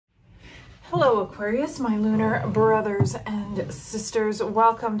Hello Aquarius, my lunar brothers and sisters.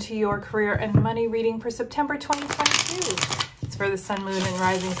 Welcome to your career and money reading for September 2022. It's for the sun, moon, and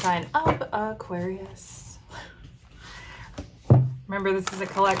rising sign of Aquarius. Remember, this is a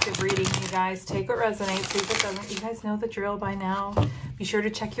collective reading, you guys. Take what resonates, leave what doesn't. You guys know the drill by now. Be sure to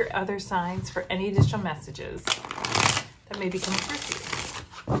check your other signs for any additional messages that may be coming through to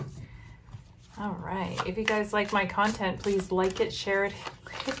you. All right, if you guys like my content, please like it, share it,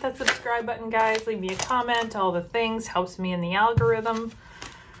 hit that subscribe button, guys. Leave me a comment, all the things, helps me in the algorithm.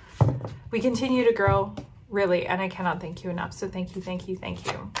 We continue to grow, really, and I cannot thank you enough. So thank you, thank you, thank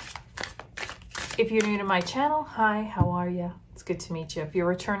you. If you're new to my channel, hi, how are you? It's good to meet you. If you're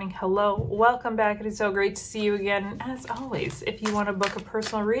returning, hello, welcome back. It is so great to see you again. And as always, if you want to book a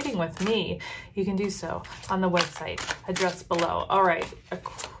personal reading with me, you can do so on the website addressed below. All right,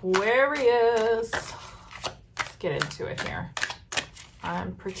 Aquarius, let's get into it here.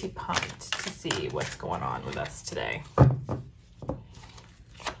 I'm pretty pumped to see what's going on with us today.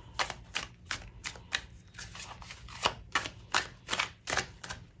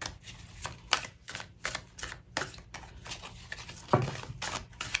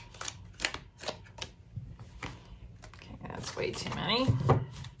 Way too many.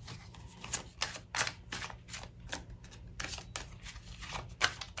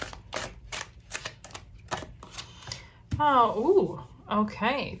 Oh, ooh,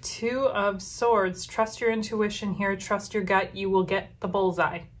 okay. Two of Swords. Trust your intuition here. Trust your gut. You will get the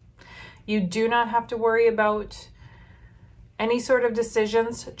bullseye. You do not have to worry about any sort of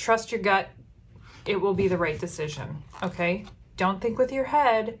decisions. Trust your gut. It will be the right decision. Okay? Don't think with your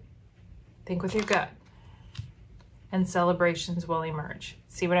head. Think with your gut. And celebrations will emerge.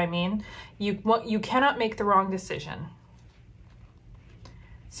 See what I mean? You cannot make the wrong decision.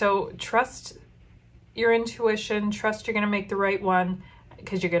 So trust your intuition, trust you're gonna make the right one,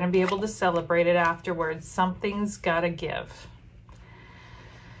 because you're gonna be able to celebrate it afterwards. Something's gotta give.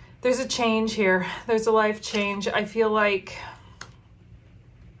 There's a change here. There's a life change. I feel like,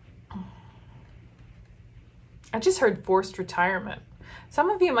 I just heard forced retirement. Some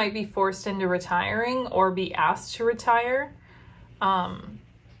of you might be forced into retiring or be asked to retire.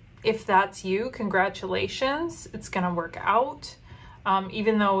 If that's you, congratulations. It's going to work out,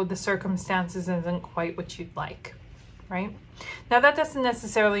 even though the circumstances isn't quite what you'd like, right? Now, that doesn't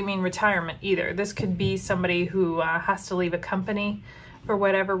necessarily mean retirement either. This could be somebody who has to leave a company for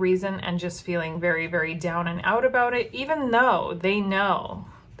whatever reason and just feeling very, very down and out about it, even though they know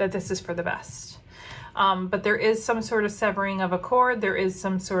that this is for the best. But there is some sort of severing of a cord. There is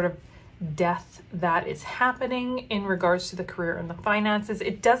some sort of death that is happening in regards to the career and the finances.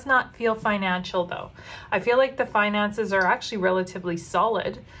 It does not feel financial though. I feel like the finances are actually relatively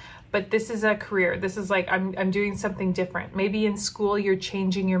solid, but this is a career. This is like, I'm doing something different. Maybe in school you're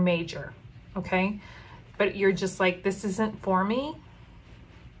changing your major, okay? But you're just like, this isn't for me.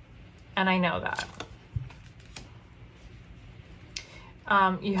 And I know that.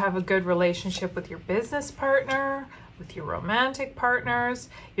 You have a good relationship with your business partner, with your romantic partners.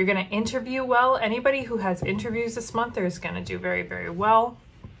 You're going to interview well. Anybody who has interviews this month is going to do very, very well.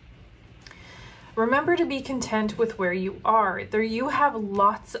 Remember to be content with where you are. There you have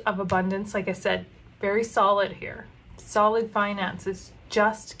lots of abundance. Like I said, very solid here. Solid finances.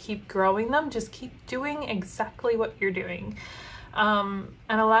 Just keep growing them. Just keep doing exactly what you're doing. And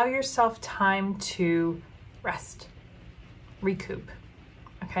allow yourself time to rest, recoup.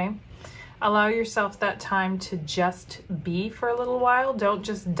 Okay, allow yourself that time to just be for a little while. Don't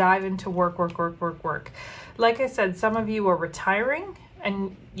just dive into work. Like I said, some of you are retiring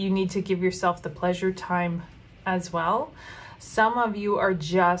and you need to give yourself the pleasure time as well. Some of you are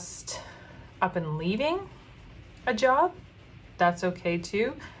just up and leaving a job. That's okay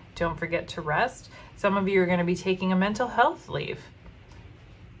too. Don't forget to rest. Some of you are going to be taking a mental health leave.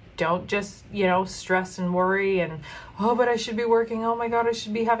 Don't just, you know, stress and worry and, oh, but I should be working. Oh my God, I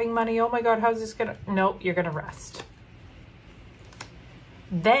should be having money. Oh my God, how's this gonna? Nope, you're gonna rest.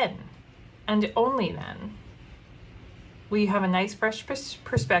 Then, and only then, will you have a nice fresh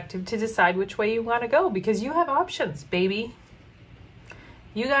perspective to decide which way you want to go, because you have options, baby.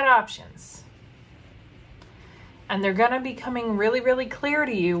 You got options. And they're gonna be coming really, really clear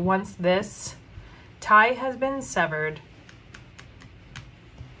to you once this tie has been severed.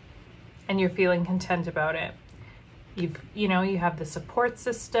 And you're feeling content about it. You know, you have the support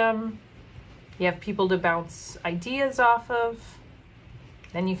system. You have people to bounce ideas off of.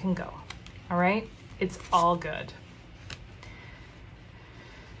 Then you can go. All right? It's all good.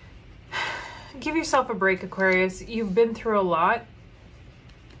 Give yourself a break, Aquarius. You've been through a lot.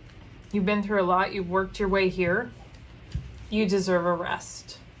 You've been through a lot. You've worked your way here. You deserve a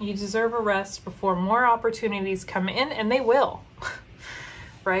rest. You deserve a rest before more opportunities come in, and they will,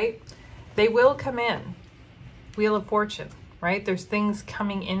 right? They will come in. Wheel of Fortune, right? There's things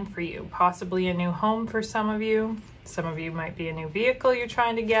coming in for you, possibly a new home for some of you. Some of you might be a new vehicle you're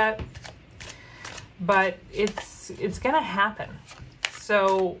trying to get, but it's going to happen.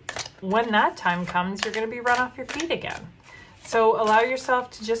 So when that time comes, you're going to be run off your feet again. So allow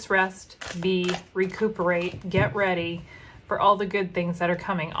yourself to just rest, recuperate, get ready for all the good things that are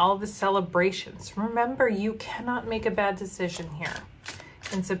coming, all the celebrations. Remember, you cannot make a bad decision here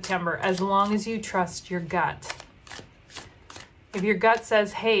in September as long as you trust your gut. If your gut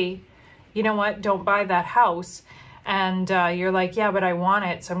says, hey, you know what, don't buy that house, and you're like, yeah, but I want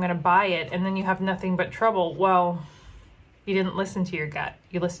it, so I'm going to buy it, and then you have nothing but trouble, well, you didn't listen to your gut.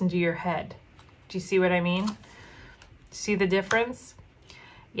 You listened to your head. Do you see what I mean? See the difference?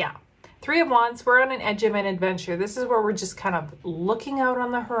 Yeah. Three of Wands, we're on an edge of an adventure. This is where we're just kind of looking out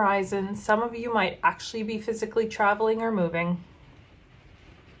on the horizon. Some of you might actually be physically traveling or moving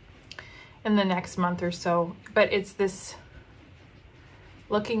in the next month or so, but it's this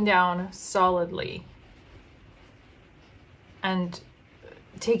looking down solidly and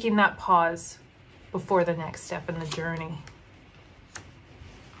taking that pause before the next step in the journey.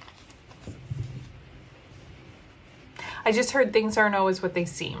 I just heard things aren't always what they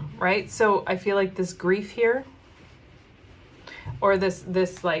seem, right? So I feel like this grief here, or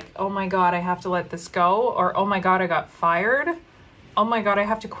this like, oh my God, I have to let this go, or oh my God, I got fired. Oh my God, I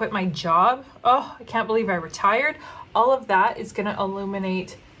have to quit my job. Oh, I can't believe I retired. All of that is going to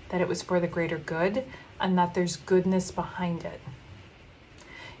illuminate that it was for the greater good and that there's goodness behind it.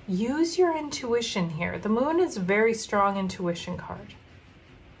 Use your intuition here. The moon is a very strong intuition card,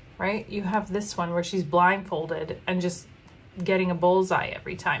 right? You have this one where she's blindfolded and just getting a bullseye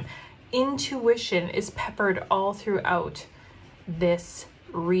every time. Intuition is peppered all throughout this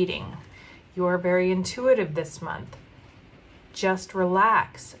reading. You are very intuitive this month. Just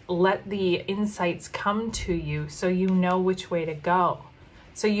relax. Let the insights come to you so you know which way to go.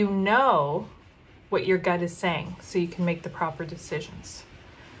 So you know what your gut is saying so you can make the proper decisions.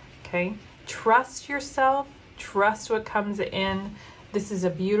 Okay? Trust yourself. Trust what comes in. This is a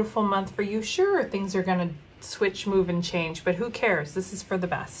beautiful month for you. Sure, things are going to switch, move, and change, but who cares? This is for the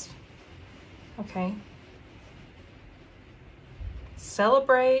best. Okay?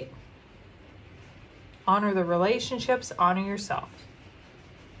 Celebrate. Honor the relationships. Honor yourself.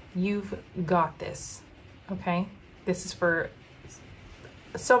 You've got this. Okay? This is for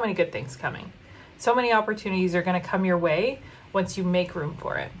so many good things coming. So many opportunities are going to come your way once you make room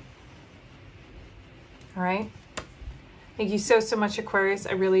for it. All right? Thank you so, so much, Aquarius.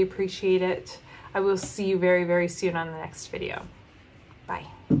 I really appreciate it. I will see you very, very soon on the next video. Bye.